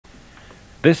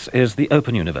This is the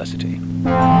Open University.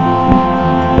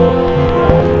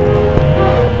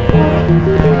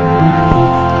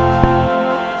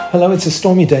 Hello, it's a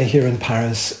stormy day here in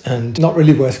Paris and not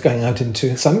really worth going out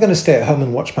into. So I'm going to stay at home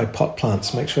and watch my pot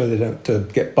plants, make sure they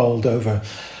don't get bowled over.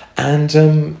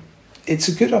 And it's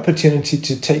a good opportunity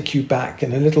to take you back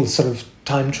in a little sort of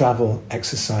time travel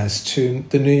exercise to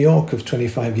the New York of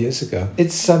 25 years ago.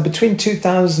 It's between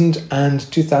 2000 and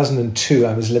 2002,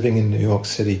 I was living in New York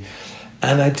City.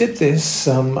 And I did this,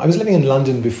 I was living in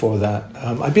London before that.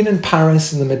 I'd been in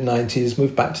Paris in the mid-90s,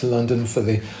 moved back to London for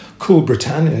the cool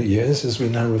Britannia years, as we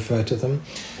now refer to them.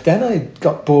 Then I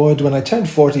got bored. When I turned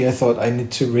 40, I thought I need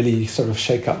to really sort of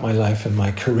shake up my life and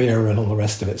my career and all the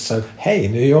rest of it. So, hey,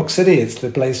 New York City, it's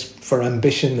the place for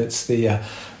ambition. It's the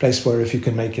place where if you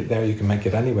can make it there, you can make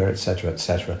it anywhere, etc.,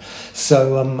 etc.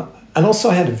 So, and also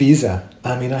I had a visa.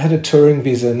 I mean, I had a touring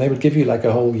visa and they would give you like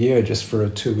a whole year just for a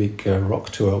 2-week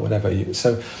rock tour or whatever.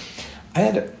 So I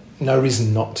had no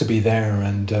reason not to be there.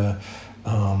 And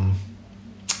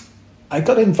I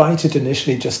got invited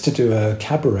initially just to do a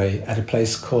cabaret at a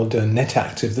place called Net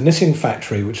Active, the Knitting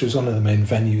Factory, which was one of the main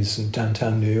venues in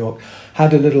downtown New York.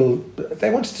 They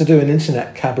wanted to do an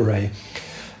internet cabaret.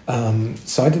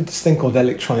 So I did this thing called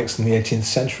Electronics in the 18th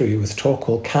Century with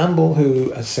Torquil Campbell,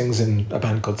 who sings in a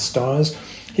band called Stars.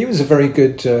 He was a very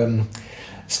good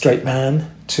straight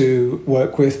man to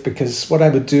work with, because what I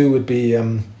would do would be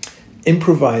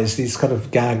improvise these kind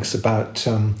of gags about...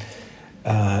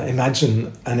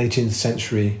 imagine an 18th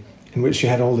century in which you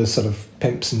had all this sort of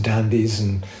pimps and dandies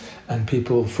and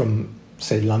people from,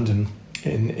 say, London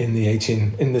in the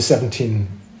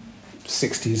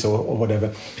 1760s or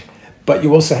whatever. But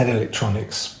you also had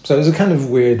electronics. So it was a kind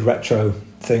of weird retro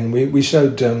thing. We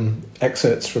showed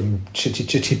excerpts from Chitty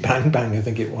Chitty Bang Bang, I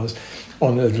think it was,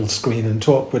 on a little screen, and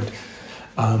Talk would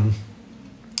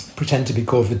pretend to be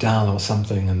Gore Vidal or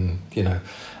something, and, you know,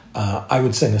 I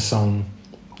would sing a song,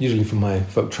 usually from my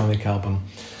Folktronic album.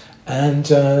 And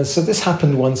so this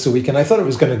happened once a week, and I thought it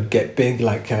was going to get big,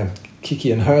 like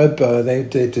Kiki and Herb. They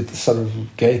did this sort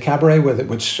of gay cabaret with it,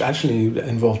 which actually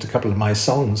involved a couple of my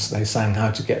songs. They sang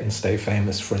How to Get and Stay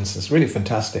Famous, for instance. Really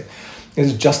fantastic. It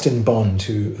was Justin Bond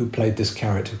who played this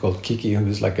character called Kiki, who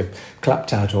was like a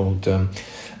clapped-out old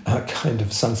kind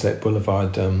of Sunset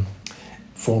Boulevard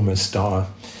former star.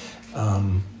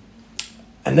 And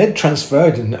they'd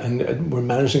transferred and were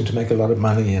managing to make a lot of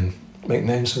money and make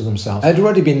names for themselves. I'd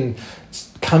already been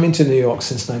coming to New York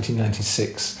since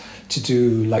 1996 to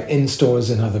do like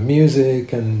in-stores and other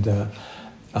music and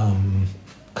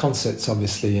concerts,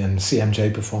 obviously, and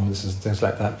CMJ performances and things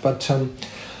like that. But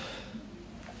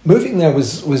moving there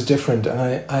was different.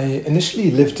 I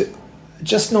initially lived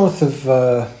just north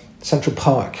of Central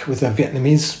Park with a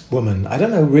Vietnamese woman. I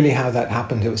don't know really how that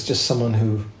happened. It was just someone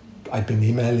who I'd been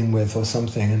emailing with or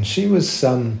something, and she was,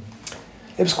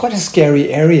 it was quite a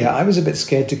scary area. I was a bit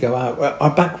scared to go out.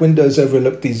 Our back windows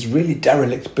overlooked these really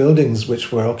derelict buildings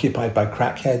which were occupied by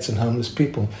crackheads and homeless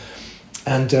people.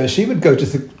 And she would go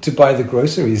to buy the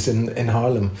groceries in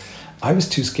Harlem. I was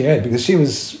too scared because she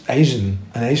was Asian,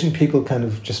 and Asian people kind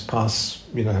of just pass,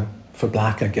 you know, for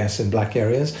black, I guess, in black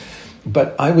areas.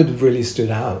 But I would have really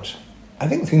stood out. I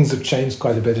think things have changed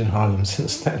quite a bit in Harlem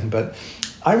since then, but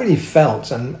I really felt,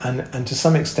 and to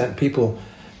some extent people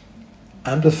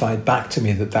amplified back to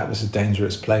me that was a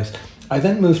dangerous place. I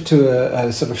then moved to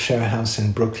a sort of share house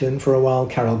in Brooklyn for a while,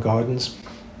 Carroll Gardens.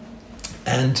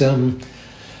 And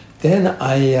then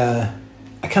I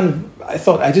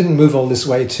thought I didn't move all this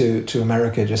way to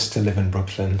America just to live in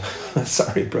Brooklyn.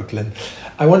 Sorry, Brooklyn.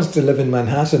 I wanted to live in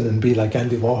Manhattan and be like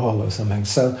Andy Warhol or something.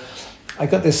 So I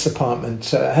got this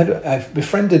apartment. I've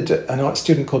befriended an art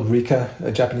student called Rika,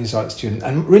 a Japanese art student.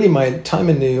 And really my time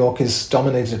in New York is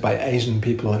dominated by Asian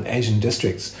people and Asian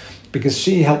districts, because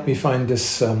she helped me find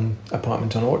this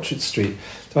apartment on Orchard Street.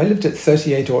 So I lived at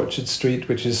 38 Orchard Street,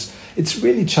 it's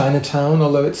really Chinatown,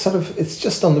 although it's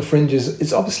just on the fringes.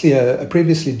 It's obviously a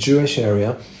previously Jewish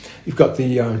area. You've got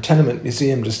the Tenement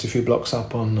Museum just a few blocks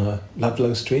up on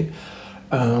Ludlow Street.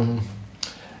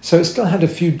 So it still had a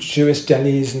few Jewish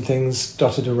delis and things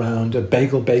dotted around, a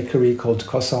bagel bakery called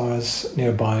Kossar's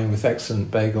nearby with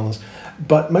excellent bagels.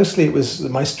 But mostly it was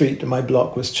my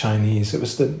block was Chinese. It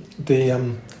was the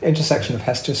intersection of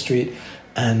Hester Street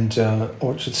and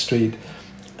Orchard Street,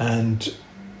 and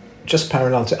just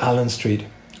parallel to Allen Street.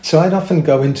 So I'd often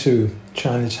go into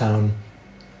Chinatown,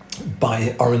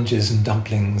 buy oranges and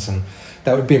dumplings, and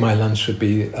that would be my lunch, would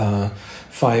be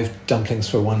 5 dumplings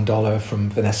for $1 from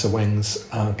Vanessa Weng's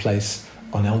place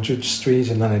on Eldridge Street,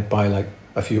 and then I'd buy like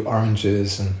a few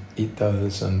oranges and eat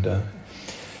those, and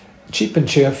cheap and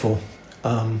cheerful.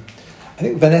 I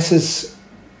think Vanessa's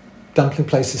dumpling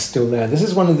place is still there. This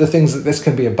is one of the things that this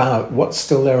can be about, what's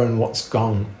still there and what's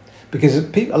gone. Because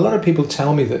a lot of people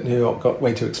tell me that New York got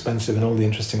way too expensive and all the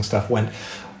interesting stuff went.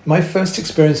 My first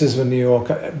experiences with New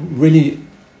York really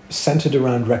centered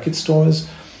around record stores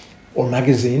or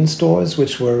magazine stores,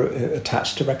 which were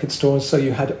attached to record stores. So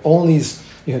you had all these,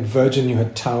 you had Virgin, you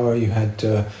had Tower, you had,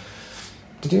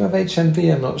 did you have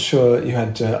HMV? I'm not sure. You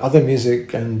had other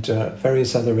music and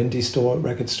various other indie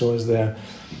record stores there.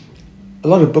 A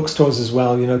lot of bookstores as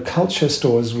well. You know, culture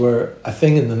stores were a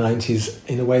thing in the 90s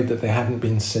in a way that they haven't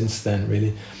been since then,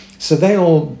 really. So they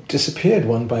all disappeared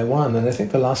one by one. And I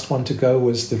think the last one to go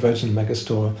was the Virgin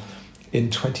Megastore in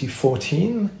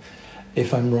 2014,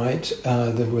 if I'm right.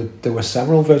 There were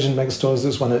several Virgin Megastores. There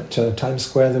was one at Times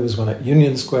Square. There was one at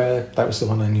Union Square. That was the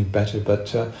one I knew better.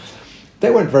 But they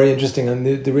weren't very interesting. And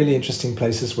the really interesting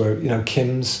places were, you know,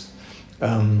 Kim's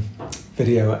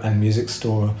video and music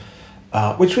store,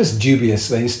 which was dubious.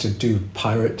 They used to do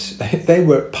they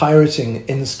were pirating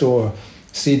in-store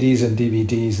CDs and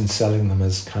DVDs and selling them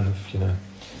as kind of, you know,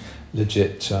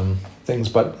 legit things.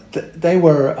 But they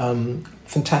were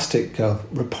fantastic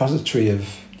repository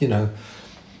of, you know,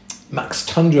 Max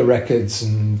Tundra records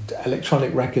and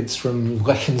electronic records from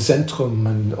Rechenzentrum,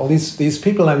 and all these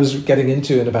people I was getting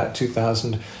into in about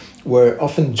 2000 were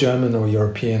often German or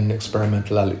European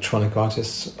experimental electronic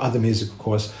artists. Other music, of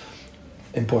course,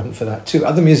 important for that too.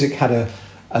 Other music had a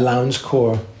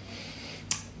loungecore,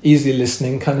 easy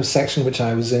listening kind of section, which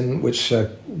I was in, which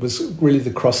was really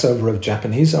the crossover of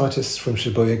Japanese artists from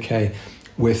Shibuya-kei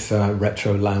with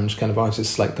retro lounge kind of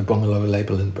artists like the Bungalow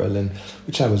label in Berlin,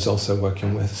 which I was also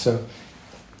working with. So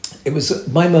it was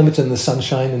my moment in the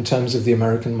sunshine in terms of the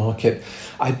American market.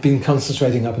 I'd been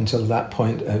concentrating up until that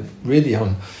point really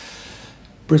on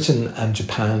Britain and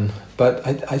Japan, but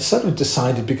I sort of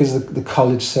decided, because the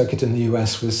college circuit in the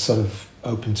US was sort of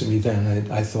open to me then,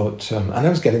 I thought, and I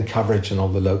was getting coverage in all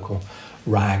the local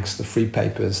rags, the free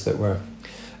papers that were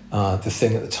the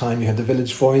thing at the time. You had the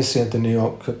Village Voice, you had the New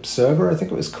York Observer, I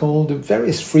think it was called,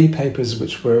 various free papers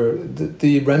which were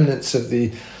the remnants of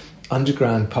the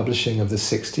underground publishing of the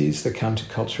 60s, the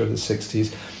counterculture of the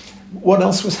 60s. What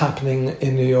else was happening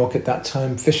in New York at that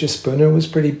time? Fisher Spooner was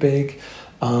pretty big,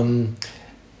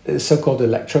 the so-called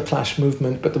electroclash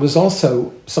movement, but there was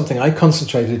also something I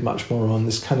concentrated much more on,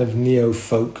 this kind of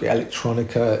neo-folk,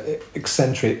 electronica,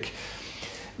 eccentric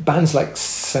bands like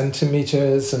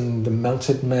Centimeters and the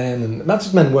Melted Men. And the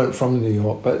Melted Men weren't from New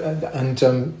York, but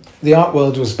the art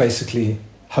world was basically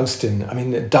hosting. I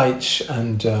mean, Deitch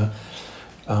and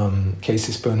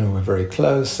Casey Spooner were very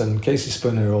close, and Casey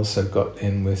Spooner also got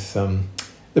in with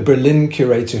the Berlin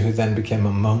curator, who then became a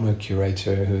MoMA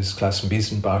curator, who's Klaus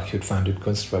Biesenbach, who'd founded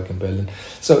Kunstwerk in Berlin.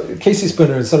 So Casey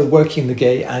Spooner is sort of working the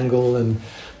gay angle and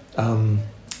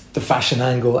the fashion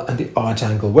angle and the art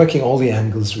angle, working all the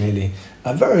angles really.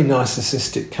 A very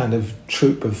narcissistic kind of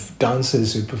troupe of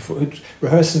dancers who'd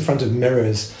rehearse in front of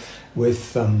mirrors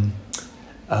with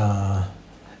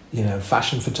you know,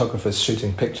 fashion photographers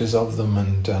shooting pictures of them,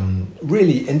 and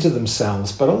really into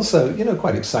themselves, but also, you know,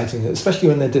 quite exciting, especially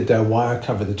when they did their Wire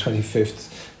cover, the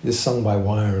 25th, this song by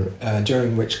Wire,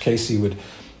 during which Casey would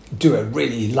do a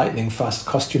really lightning fast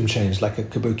costume change like a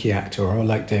kabuki actor or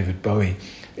like David Bowie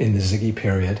in the Ziggy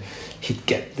period. He'd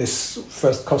get this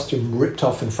first costume ripped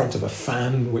off in front of a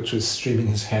fan which was streaming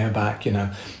his hair back, you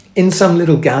know, in some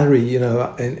little gallery, you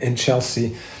know, in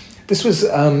Chelsea. This was,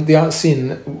 the art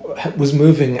scene was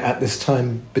moving at this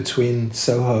time between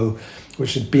Soho,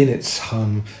 which had been its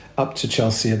home, up to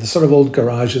Chelsea. The sort of old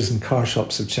garages and car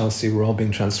shops of Chelsea were all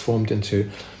being transformed into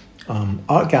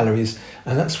art galleries.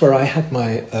 And that's where I had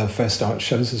my first art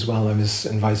shows as well. I was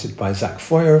invited by Zach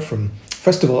Foyer from,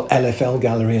 first of all, LFL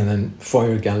Gallery and then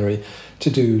Foyer Gallery, to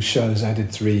do shows. I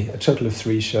did a total of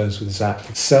 3 shows with Zach.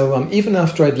 So even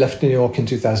after I'd left New York in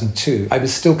 2002, I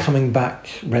was still coming back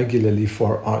regularly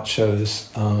for art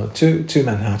shows to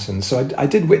Manhattan. So I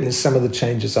did witness some of the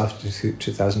changes after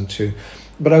 2002,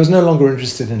 but I was no longer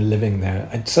interested in living there.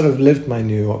 I'd sort of lived my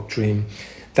New York dream.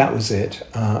 That was it.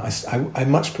 I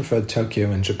much preferred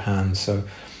Tokyo and Japan,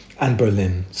 and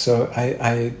Berlin. So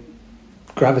I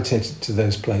gravitated to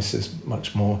those places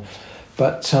much more.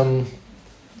 But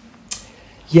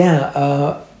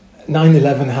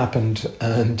 9/11 happened,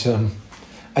 and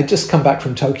I'd just come back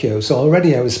from Tokyo. So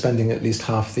already I was spending at least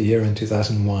half the year in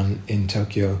 2001 in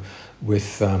Tokyo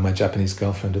with my Japanese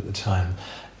girlfriend at the time.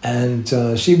 And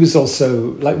she was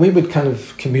also, like, we would kind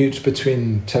of commute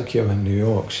between Tokyo and New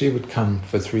York. She would come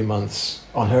for 3 months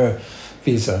on her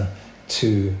visa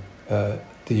to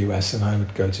the US, and I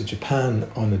would go to Japan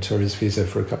on a tourist visa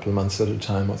for a couple of months at a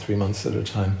time, or 3 months at a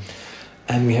time.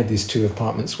 And we had these two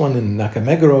apartments, one in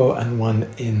Nakameguro and one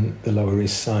in the Lower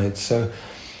East Side. So,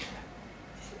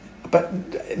 but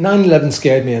 9/11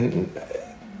 scared me, and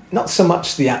not so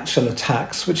much the actual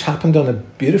attacks, which happened on a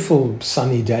beautiful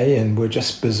sunny day and were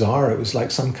just bizarre. It was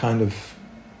like some kind of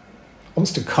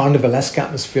almost a carnivalesque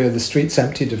atmosphere. The streets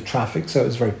emptied of traffic, so it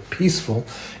was very peaceful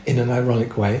in an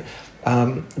ironic way.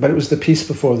 But it was the peace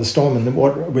before the storm, and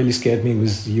what really scared me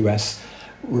was the US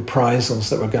reprisals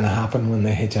that were going to happen when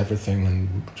they hit everything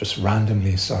and just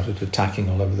randomly started attacking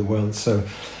all over the world. So,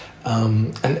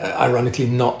 and ironically,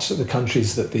 not the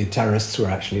countries that the terrorists were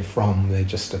actually from. They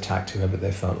just attacked whoever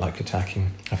they felt like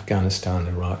attacking, Afghanistan,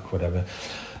 Iraq, whatever.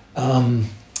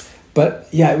 But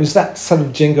yeah, it was that sort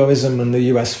of jingoism and the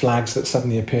US flags that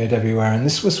suddenly appeared everywhere. And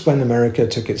this was when America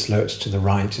took its lurch to the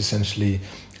right, essentially.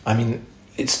 I mean,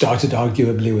 it started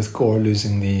arguably with Gore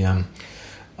losing the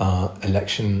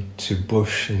election to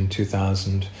Bush in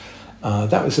 2000.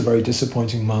 That was a very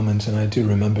disappointing moment, and I do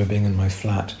remember being in my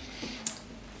flat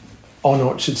on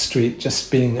Orchard Street, just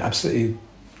being absolutely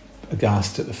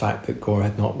aghast at the fact that Gore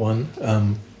had not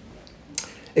won.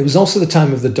 It was also the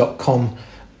time of the dot-com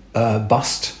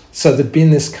bust, so there'd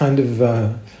been this kind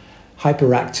of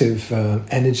hyperactive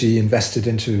energy invested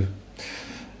into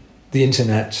the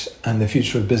internet and the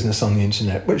future of business on the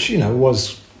internet, which, you know,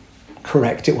 was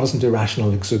correct. It wasn't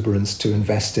irrational exuberance to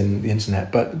invest in the internet,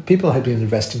 but people had been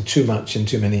investing too much in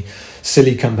too many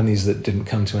silly companies that didn't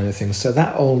come to anything. So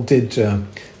that all did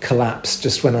collapse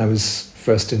just when I was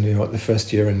first in New York, the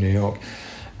first year in New York.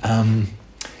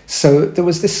 So there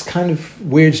was this kind of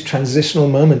weird transitional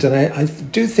moment, and I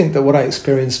do think that what I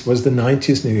experienced was the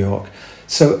 90s New York.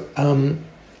 So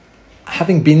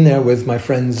having been there with my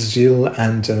friends Gilles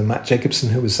and Matt Jacobson,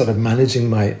 who was sort of managing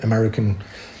my American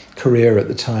career at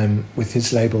the time with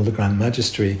his label, The Grand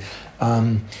Magistry,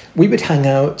 we would hang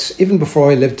out, even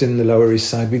before I lived in the Lower East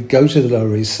Side, we'd go to the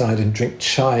Lower East Side and drink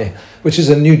chai, which is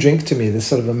a new drink to me, this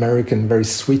sort of American, very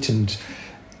sweetened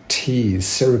tea,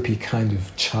 syrupy kind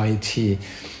of chai tea.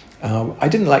 I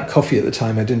didn't like coffee at the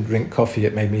time. I didn't drink coffee.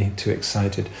 It made me too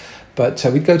excited. But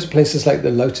we'd go to places like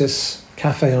the Lotus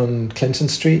Cafe on Clinton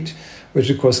Street, which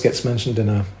of course gets mentioned in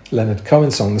a Leonard Cohen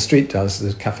song. The street does.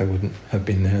 The cafe wouldn't have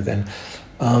been there then.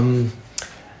 And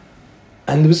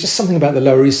there was just something about the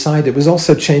Lower East Side. It was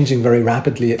also changing very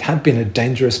rapidly. It had been a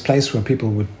dangerous place where people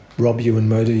would rob you and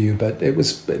murder you, but it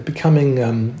was becoming,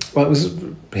 well, it was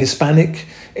Hispanic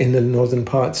in the northern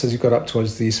parts as you got up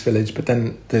towards the East Village, but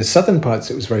then the southern parts,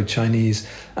 it was very Chinese,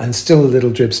 and still little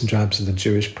dribs and drabs of the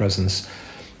Jewish presence,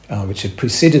 which had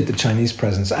preceded the Chinese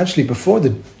presence. Actually, before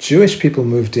the Jewish people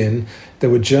moved in, there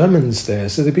were Germans there,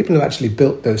 so the people who actually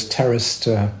built those terraced,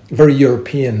 very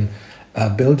European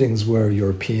buildings were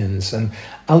Europeans. And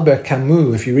Albert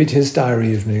Camus, if you read his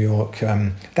diary of New York,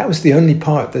 that was the only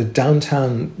part, the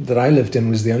downtown that I lived in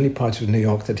was the only part of New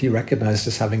York that he recognized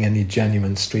as having any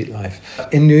genuine street life.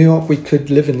 In New York, we could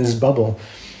live in this bubble.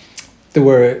 There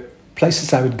were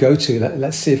places I would go to.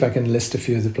 Let's see if I can list a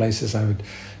few of the places I would...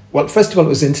 Well, first of all, it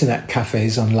was internet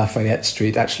cafes on Lafayette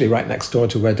Street, actually right next door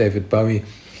to where David Bowie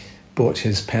bought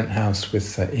his penthouse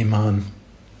with Iman.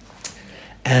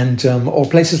 And or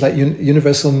places like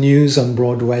Universal News on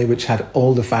Broadway, which had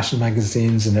all the fashion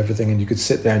magazines and everything, and you could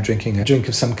sit there drinking a drink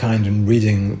of some kind and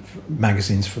reading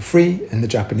magazines for free in the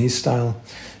Japanese style.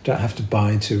 Don't have to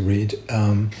buy to read.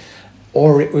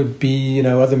 Or it would be, you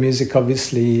know, other music,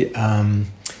 obviously.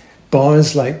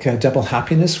 Bars like Double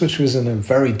Happiness, which was in a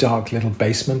very dark little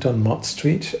basement on Mott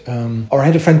Street. Or I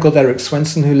had a friend called Eric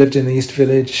Swenson who lived in the East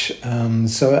Village.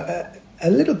 A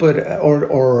little bit,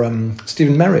 or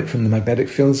Stephen Merritt from the Magnetic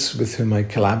Fields, with whom I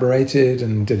collaborated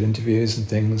and did interviews and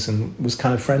things, and was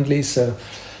kind of friendly. So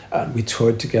we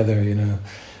toured together, you know.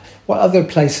 What other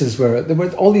places were there? Were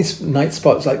all these night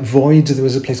spots like Void. There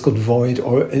was a place called Void,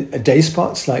 or day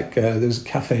spots like there was a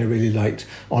cafe I really liked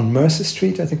on Mercer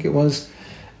Street, I think it was,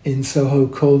 in Soho,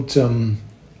 called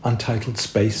Untitled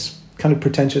Space. Kind of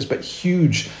pretentious, but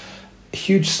huge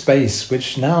space,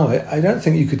 which now I don't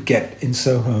think you could get in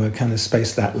Soho, a kind of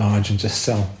space that large and just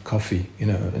sell coffee, you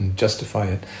know, and justify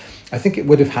it. I think it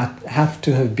would have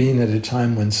to have been at a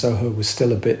time when Soho was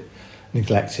still a bit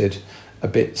neglected, a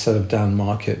bit sort of down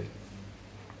market.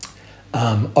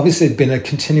 Obviously, it'd been a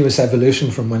continuous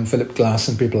evolution from when Philip Glass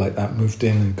and people like that moved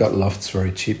in and got lofts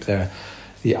very cheap there.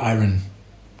 The Iron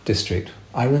District,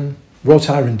 Wrought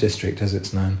Iron District as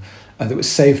it's known, that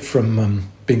was saved from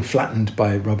being flattened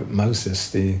by Robert Moses,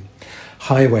 the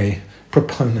highway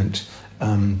proponent,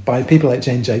 by people like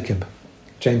Jane Jacobs.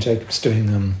 Jane Jacobs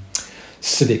doing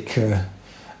civic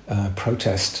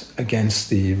protest against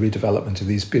the redevelopment of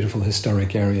these beautiful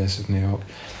historic areas of New York.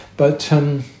 But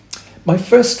My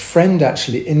first friend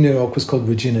actually in New York was called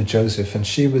Regina Joseph, and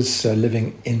she was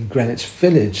living in Greenwich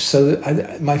Village. So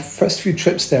my first few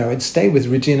trips there, I'd stay with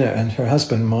Regina and her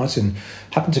husband Martin,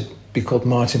 happened to be called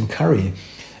Martin Curry,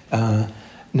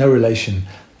 no relation.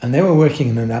 And they were working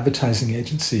in an advertising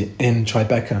agency in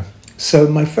Tribeca. So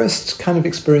my first kind of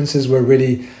experiences were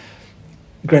really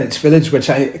Greenwich Village, which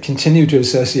I continue to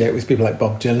associate with people like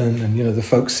Bob Dylan and, the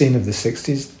folk scene of the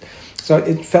 60s. So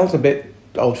it felt a bit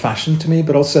old-fashioned to me,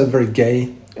 but also very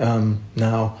gay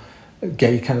now, a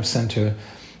gay kind of centre.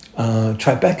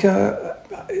 Tribeca,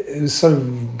 it was sort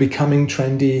of becoming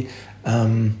trendy,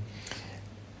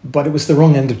 but it was the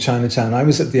wrong end of Chinatown. I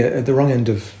was at the wrong end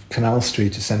of Canal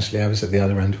Street, essentially. I was at the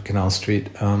other end of Canal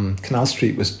Street. Canal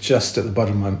Street was just at the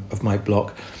bottom of my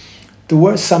block. There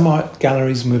were some art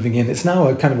galleries moving in. It's now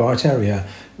a kind of art area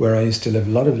where I used to live,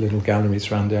 a lot of little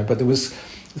galleries around there. But the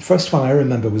first one I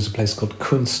remember was a place called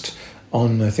Kunst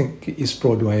on, I think, East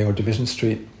Broadway or Division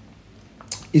Street,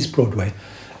 East Broadway,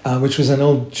 which was an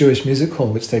old Jewish music hall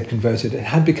which they'd converted. It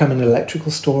had become an electrical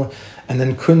store, and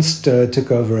then Kunst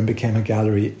took over and became a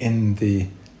gallery They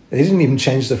didn't even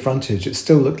change the frontage. It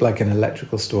still looked like an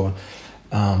electrical store,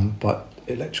 but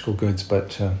electrical goods,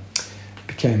 but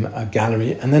became a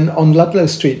gallery. And then on Ludlow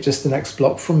Street, just the next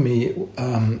block from me,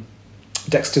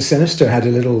 Dexter Sinister had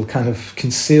a little kind of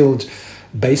concealed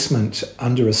basement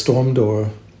under a storm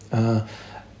door,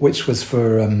 which was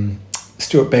for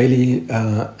Stuart Bailey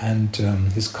and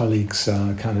his colleagues'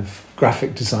 kind of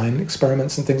graphic design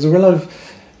experiments and things. There were a lot of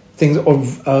things.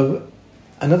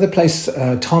 Another place,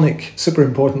 Tonic, super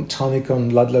important, Tonic on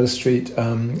Ludlow Street,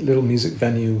 little music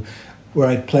venue where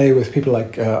I'd play with people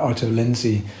like Arto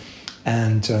Lindsay,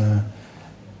 and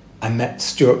I met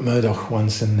Stuart Murdoch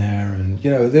once in there, and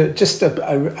they're just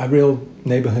a real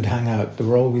neighbourhood hangout. There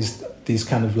were always these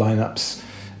kind of lineups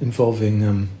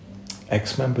involving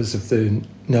ex-members of the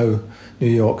New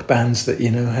York bands that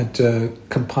had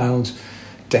compiled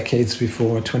decades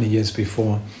before, 20 years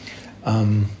before.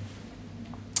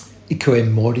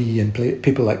 Ikoe Mori and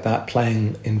people like that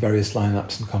playing in various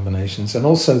lineups and combinations, and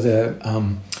also the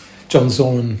John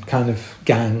Zorn kind of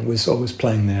gang was always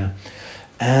playing there.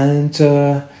 And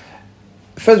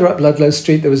further up Ludlow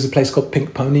Street, there was a place called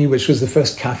Pink Pony, which was the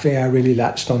first cafe I really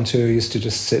latched onto. I used to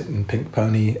just sit in Pink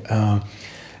Pony.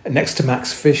 Next to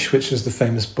Max Fish, which was the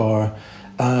famous bar.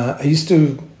 I used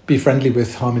to be friendly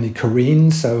with Harmony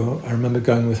Korine, so I remember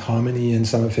going with Harmony and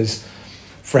some of his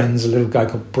friends, a little guy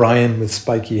called Brian with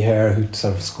spiky hair who'd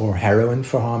sort of score heroin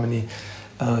for Harmony,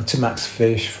 to Max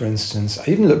Fish, for instance. I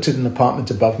even looked at an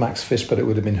apartment above Max Fish, but it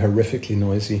would have been horrifically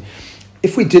noisy.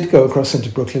 If we did go across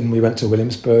into Brooklyn, we went to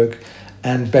Williamsburg,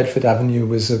 and Bedford Avenue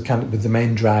was a kind of with the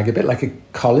main drag, a bit like a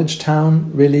college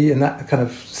town, really, in that kind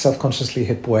of self-consciously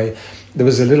hip way. There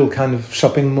was a little kind of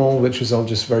shopping mall, which was all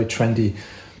just very trendy,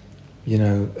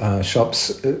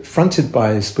 shops, fronted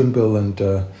by Spoonbill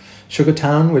and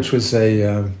Sugartown, which was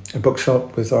a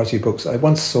bookshop with arty books. I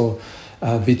once saw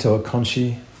Vito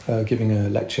Conchi giving a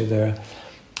lecture there,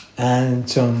 and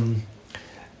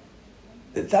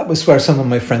that was where some of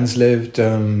my friends lived.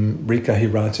 Rika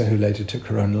Hirata, who later took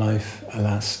her own life,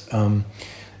 alas,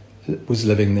 was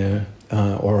living there,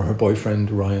 or her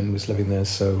boyfriend Ryan was living there.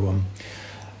 So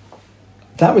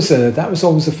that was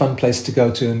always a fun place to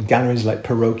go to, and galleries like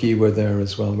Pierogi were there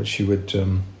as well, which you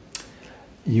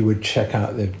would check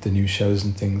out the new shows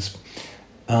and things.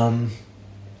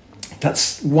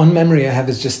 That's one memory I have,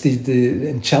 is just the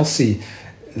in Chelsea,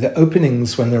 the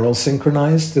openings when they're all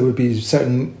synchronized. There would be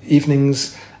certain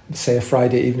evenings, say a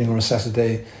Friday evening or a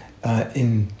Saturday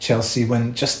in Chelsea,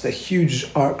 when just the huge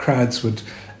art crowds would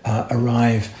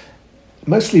arrive,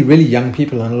 mostly really young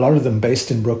people, and a lot of them based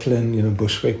in Brooklyn,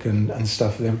 Bushwick and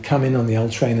stuff. They would come in on the L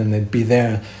train and they'd be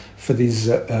there for these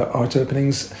art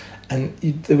openings. And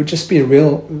there would just be a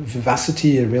real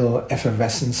vivacity, a real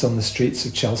effervescence on the streets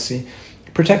of Chelsea,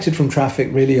 protected from traffic,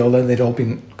 really, although they'd all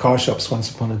been car shops once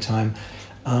upon a time.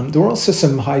 There were also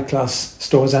some high-class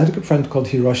stores. I had a good friend called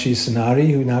Hiroshi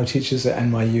Sunari, who now teaches at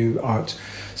NYU Art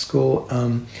School,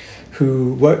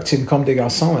 who worked in Comme des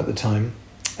Garçons at the time.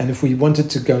 And if we wanted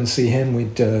to go and see him,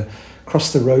 we'd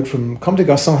cross the road from... Comme des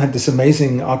Garçons had this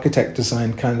amazing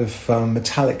architect-designed kind of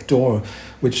metallic door,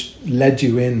 which led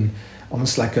you in,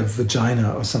 almost like a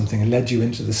vagina or something, and led you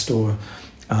into the store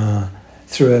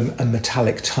through a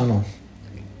metallic tunnel,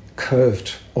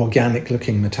 curved,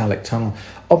 organic-looking metallic tunnel.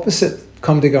 Opposite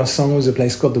Comme des Garçons was a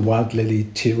place called the Wild Lily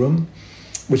Tea Room,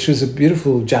 which was a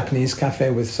beautiful Japanese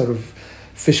cafe with sort of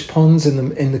fish ponds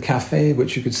in the cafe,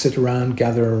 which you could sit around,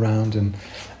 gather around. And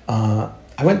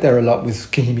I went there a lot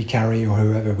with Kahimi Kari or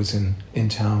whoever was in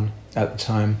town at the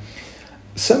time.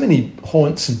 So many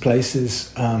haunts and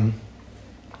places.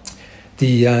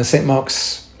 the St.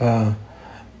 Mark's kind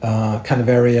of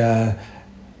area.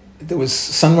 There was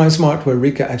Sunrise Mart where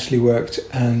Rika actually worked,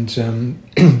 and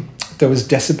there was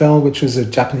Decibel, which was a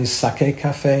Japanese sake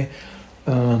cafe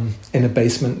in a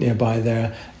basement nearby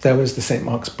there. There was the St.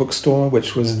 Mark's bookstore,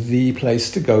 which was the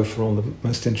place to go for all the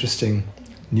most interesting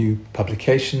new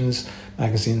publications,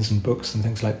 magazines and books and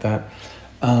things like that.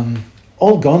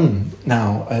 All gone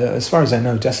now, as far as I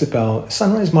know. Decibel.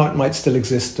 Sunrise Mart might still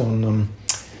exist on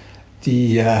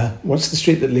what's the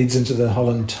street that leads into the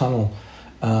Holland Tunnel?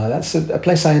 That's a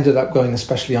place I ended up going,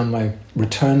 especially on my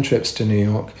return trips to New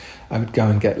York. I would go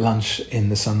and get lunch in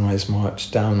the Sunrise Mart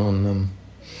down on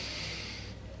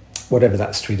whatever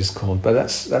that street is called, but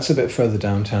that's a bit further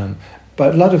downtown.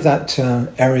 But a lot of that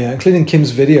area, including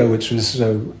Kim's Video, which was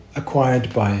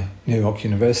acquired by New York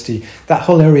University, that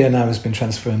whole area now has been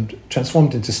transformed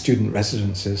into student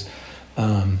residences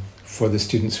for the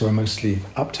students who are mostly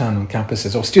uptown on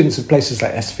campuses, or students of places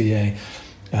like SVA,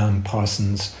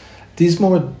 Parsons. These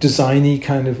more designy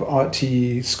kind of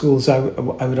arty schools, I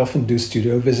would often do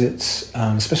studio visits,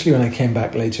 especially when I came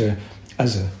back later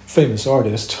as a famous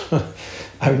artist.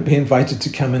 I would be invited to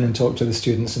come in and talk to the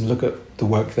students and look at the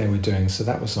work they were doing. So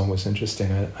that was always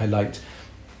interesting. I liked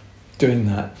doing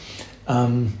that.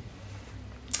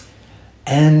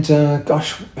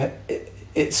 Gosh,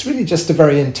 it's really just a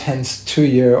very intense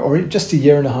 2-year or just a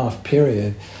year and a half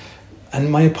period.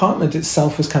 And my apartment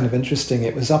itself was kind of interesting.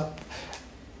 It was up.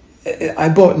 I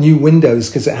bought new windows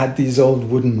because it had these old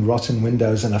wooden rotten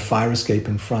windows and a fire escape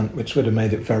in front, which would have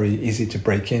made it very easy to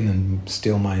break in and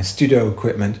steal my studio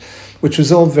equipment, which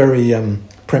was all very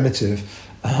primitive.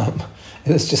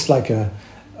 It was just like a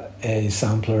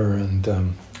sampler and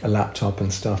a laptop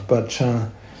and stuff. But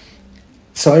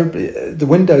the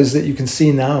windows that you can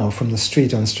see now from the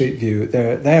street on Street View,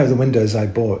 they are the windows I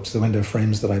bought, the window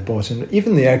frames that I bought. And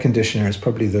even the air conditioner is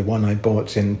probably the one I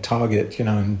bought in Target,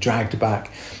 and dragged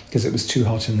back because it was too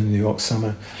hot in the New York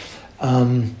summer.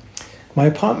 My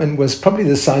apartment was probably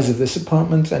the size of this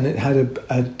apartment, and it had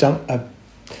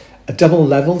a double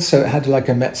level, so it had like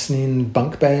a mezzanine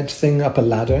bunk bed thing up a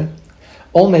ladder,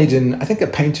 all made in, I think a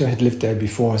painter had lived there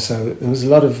before, so there was a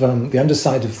lot of, the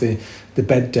underside of the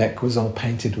bed deck was all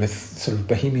painted with sort of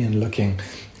bohemian looking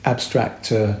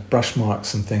abstract brush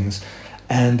marks and things.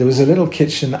 And there was a little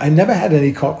kitchen. I never had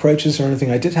any cockroaches or anything.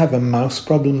 I did have a mouse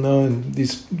problem though, and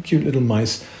these cute little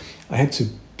mice, I had to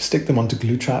stick them onto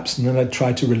glue traps, and then I'd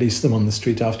try to release them on the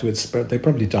street afterwards, but they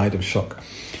probably died of shock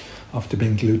after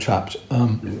being glue trapped.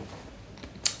 And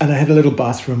I had a little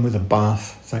bathroom with a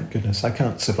bath, thank goodness. I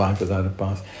can't survive without a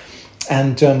bath.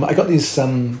 And I got these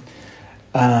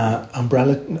not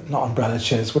umbrella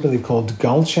chairs, what are they called?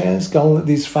 Gull chairs?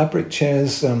 These fabric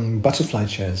chairs, butterfly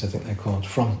chairs, I think they're called,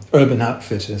 from Urban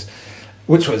Outfitters,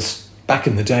 which was, back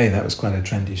in the day, that was quite a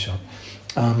trendy shop.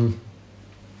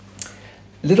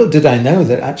 Little did I know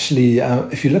that actually,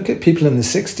 if you look at people in the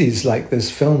 60s, like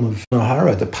this film of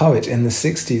O'Hara, the poet in the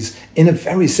 60s, in a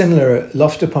very similar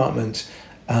loft apartment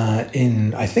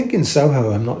I think in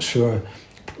Soho, I'm not sure,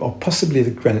 or possibly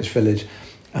the Greenwich Village,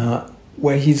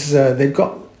 where they've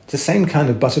got the same kind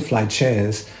of butterfly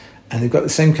chairs, and they've got the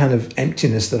same kind of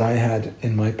emptiness that I had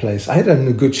in my place. I had a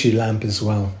Noguchi lamp as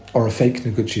well, or a fake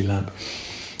Noguchi lamp.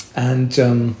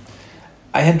 And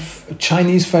I had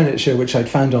Chinese furniture, which I'd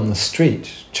found on the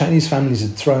street. Chinese families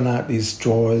had thrown out these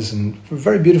drawers, and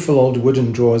very beautiful old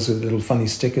wooden drawers with little funny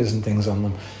stickers and things on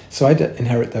them. So I'd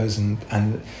inherit those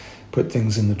and put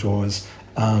things in the drawers.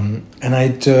 And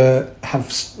I'd have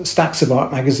stacks of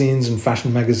art magazines and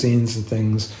fashion magazines and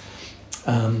things.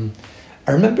 I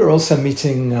remember also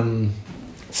meeting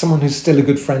someone who's still a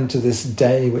good friend to this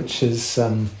day, which is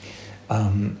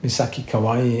Misaki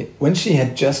Kawai. When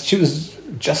she was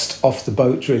just off the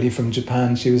boat really from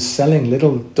Japan. She was selling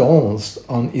little dolls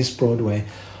on East Broadway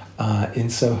in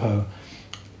Soho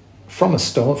from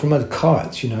a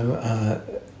cart,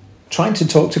 trying to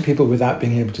talk to people without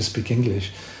being able to speak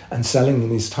English, and selling them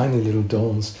these tiny little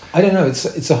dolls. I don't know.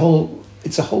 It's a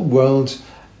whole world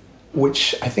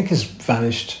which I think has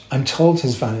vanished. I'm told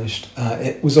has vanished.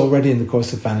 It was already in the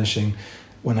course of vanishing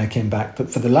when I came back. But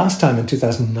for the last time in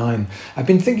 2009, I've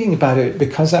been thinking about it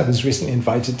because I was recently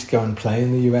invited to go and play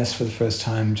in the US for the first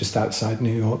time just outside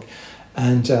New York.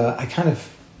 And I kind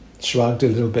of shrugged a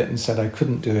little bit and said I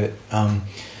couldn't do it.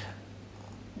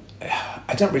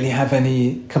 I don't really have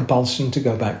any compulsion to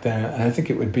go back there, and I think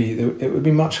it would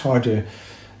be much harder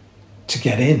to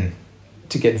get in,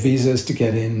 to get visas, to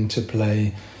get in, to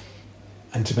play,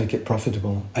 and to make it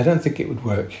profitable. I don't think it would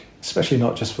work, especially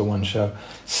not just for one show.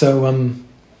 So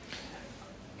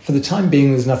for the time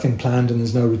being, there's nothing planned and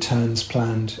there's no returns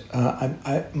planned.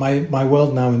 My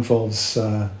world now involves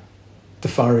the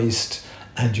Far East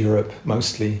and Europe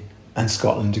mostly, and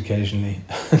Scotland occasionally.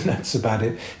 And that's about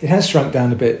it. It has shrunk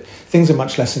down a bit. Things are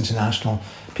much less international.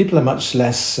 People are much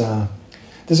less...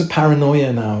 there's a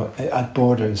paranoia now at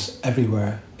borders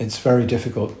everywhere. It's very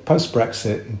difficult.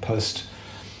 Post-Brexit and post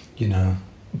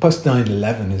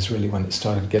 9/11 is really when it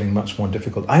started getting much more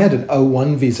difficult. I had an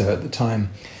O1 visa at the time.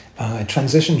 I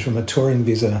transitioned from a touring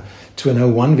visa to an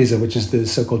O1 visa, which is the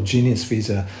so-called genius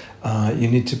visa. You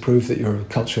need to prove that you're a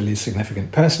culturally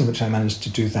significant person, which I managed to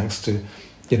do thanks to,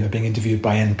 being interviewed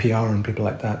by NPR and people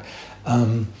like that.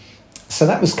 So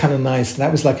that was kind of nice.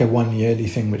 That was like a one-yearly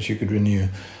thing which you could renew.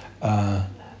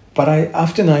 But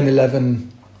after 9/11,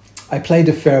 I played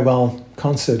a farewell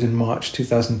concert in March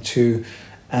 2002,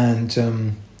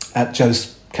 and at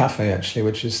Joe's Cafe, actually,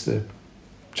 which is the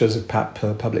Joseph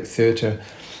Papp Public Theatre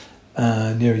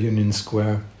near Union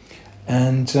Square,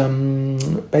 and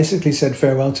basically said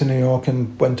farewell to New York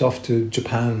and went off to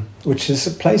Japan, which is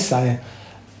a place I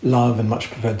love and much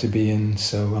prefer to be in.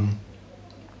 So,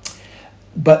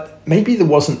 but maybe there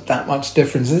wasn't that much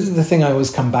difference. This is the thing I always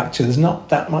come back to. There's not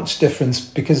that much difference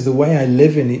because the way I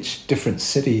live in each different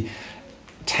city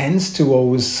tends to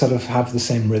always sort of have the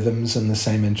same rhythms and the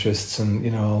same interests. And,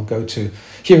 I'll go to,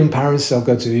 here in Paris, I'll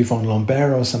go to Yvon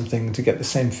Lambert or something to get the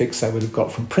same fix I would have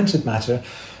got from Printed Matter.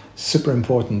 Super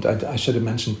important. I should have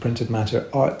mentioned Printed Matter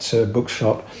Art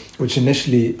Bookshop, which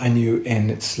initially I knew in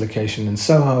its location in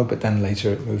Soho, but then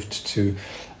later it moved to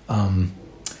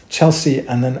Chelsea.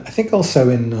 And then I think also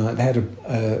they had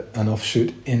an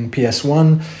offshoot in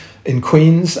PS1, in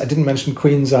Queens. I didn't mention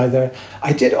Queens either.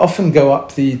 I did often go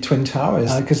up the Twin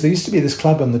Towers because there used to be this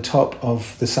club on the top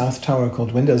of the South Tower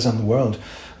called Windows on the World,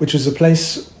 which was a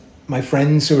place my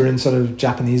friends who were in sort of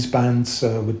Japanese bands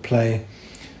would play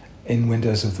in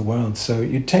Windows of the World. So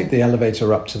you'd take the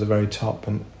elevator up to the very top,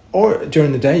 or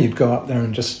during the day you'd go up there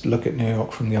and just look at New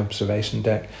York from the observation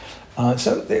deck.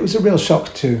 So it was a real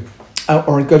shock to...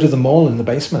 or I'd go to the mall in the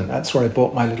basement. That's where I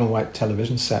bought my little white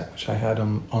television set, which I had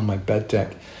on my bed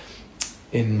deck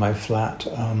in my flat.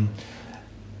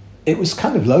 It was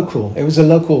kind of local. It was a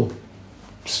local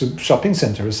shopping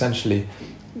centre, essentially,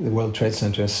 the World Trade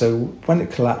Center. So when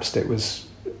it collapsed, it was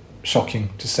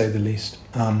shocking, to say the least.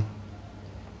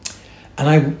 And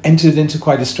I entered into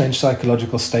quite a strange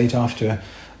psychological state after.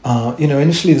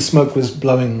 Initially the smoke was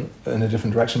blowing in a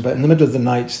different direction, but in the middle of the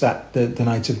night, the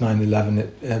night of 9/11,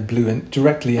 it blew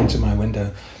directly into my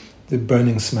window. The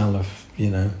burning smell of,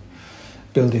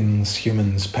 buildings,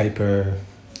 humans, paper,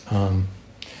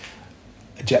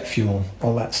 jet fuel,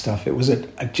 all that stuff. It was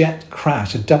a jet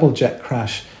crash, a double jet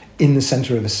crash in the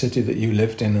center of a city that you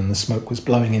lived in, and the smoke was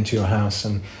blowing into your house,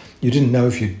 and you didn't know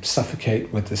if you'd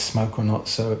suffocate with the smoke or not,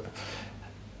 so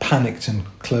panicked and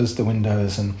closed the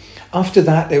windows. And after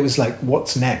that, it was like,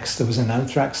 what's next? There was an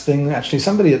anthrax thing. Actually,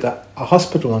 somebody at a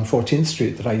hospital on 14th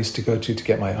Street that I used to go to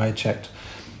get my eye checked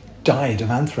died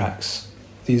of anthrax.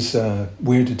 These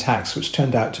weird attacks, which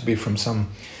turned out to be from some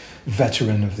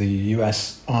veteran of the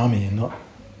US Army and not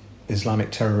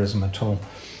Islamic terrorism at all.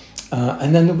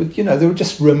 And then there were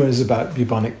just rumors about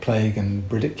bubonic plague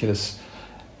and ridiculous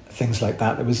things like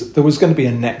that. There was going to be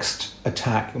a next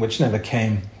attack, which never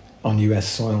came on US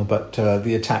soil, but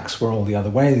the attacks were all the other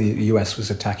way. The US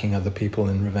was attacking other people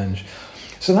in revenge.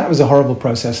 So that was a horrible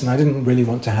process, and I didn't really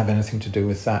want to have anything to do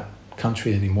with that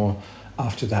country anymore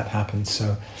after that happened.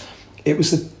 So it was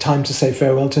the time to say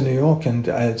farewell to New York, and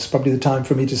it's probably the time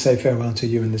for me to say farewell to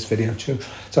you in this video too.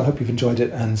 So I hope you've enjoyed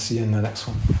it, and see you in the next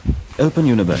one. Open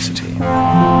University.